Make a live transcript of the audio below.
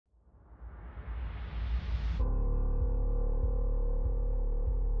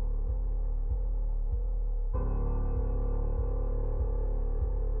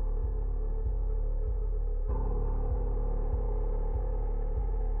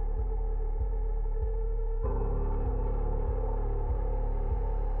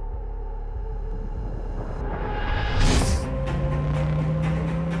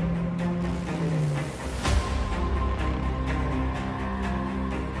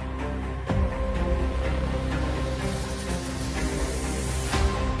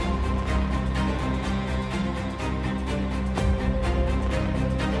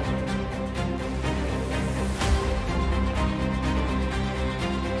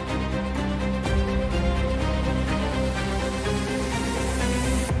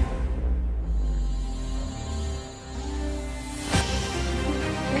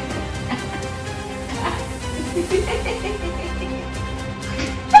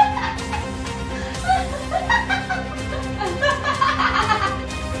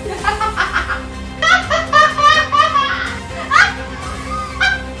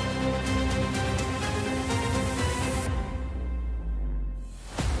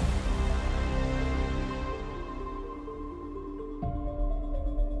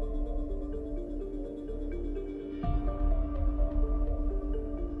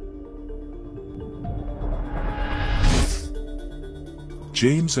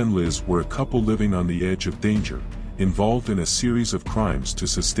James and Liz were a couple living on the edge of danger, involved in a series of crimes to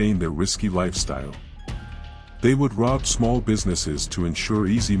sustain their risky lifestyle. They would rob small businesses to ensure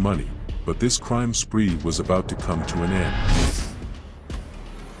easy money, but this crime spree was about to come to an end.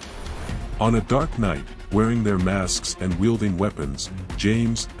 On a dark night, wearing their masks and wielding weapons,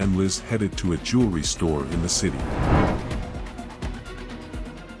 James and Liz headed to a jewelry store in the city.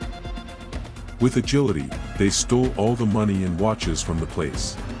 With agility, they stole all the money and watches from the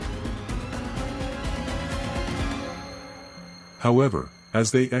place. However, as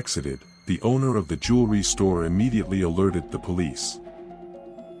they exited, the owner of the jewelry store immediately alerted the police.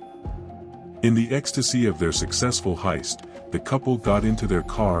 In the ecstasy of their successful heist, the couple got into their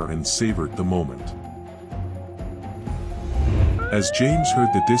car and savored the moment. As James heard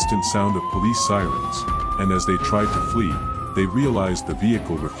the distant sound of police sirens, and as they tried to flee, they realized the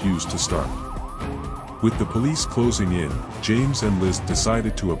vehicle refused to start. With the police closing in, James and Liz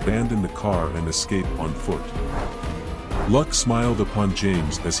decided to abandon the car and escape on foot. Luck smiled upon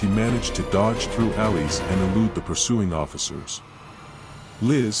James as he managed to dodge through alleys and elude the pursuing officers.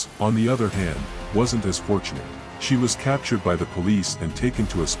 Liz, on the other hand, wasn't as fortunate. She was captured by the police and taken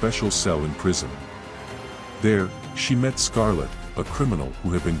to a special cell in prison. There, she met Scarlett, a criminal who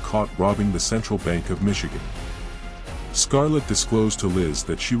had been caught robbing the Central Bank of Michigan. Scarlett disclosed to Liz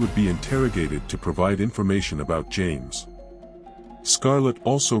that she would be interrogated to provide information about James. Scarlett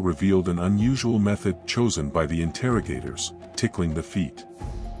also revealed an unusual method chosen by the interrogators, tickling the feet.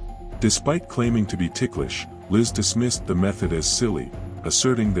 Despite claiming to be ticklish, Liz dismissed the method as silly,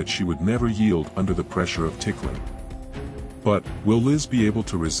 asserting that she would never yield under the pressure of tickling. But, will Liz be able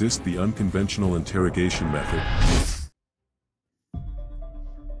to resist the unconventional interrogation method?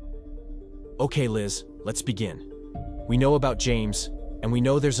 Okay, Liz, let's begin. We know about James, and we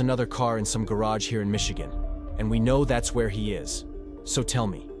know there's another car in some garage here in Michigan, and we know that's where he is. So tell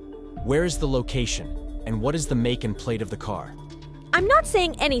me, where is the location, and what is the make and plate of the car? I'm not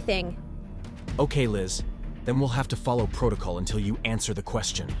saying anything. Okay, Liz, then we'll have to follow protocol until you answer the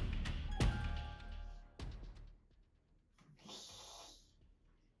question.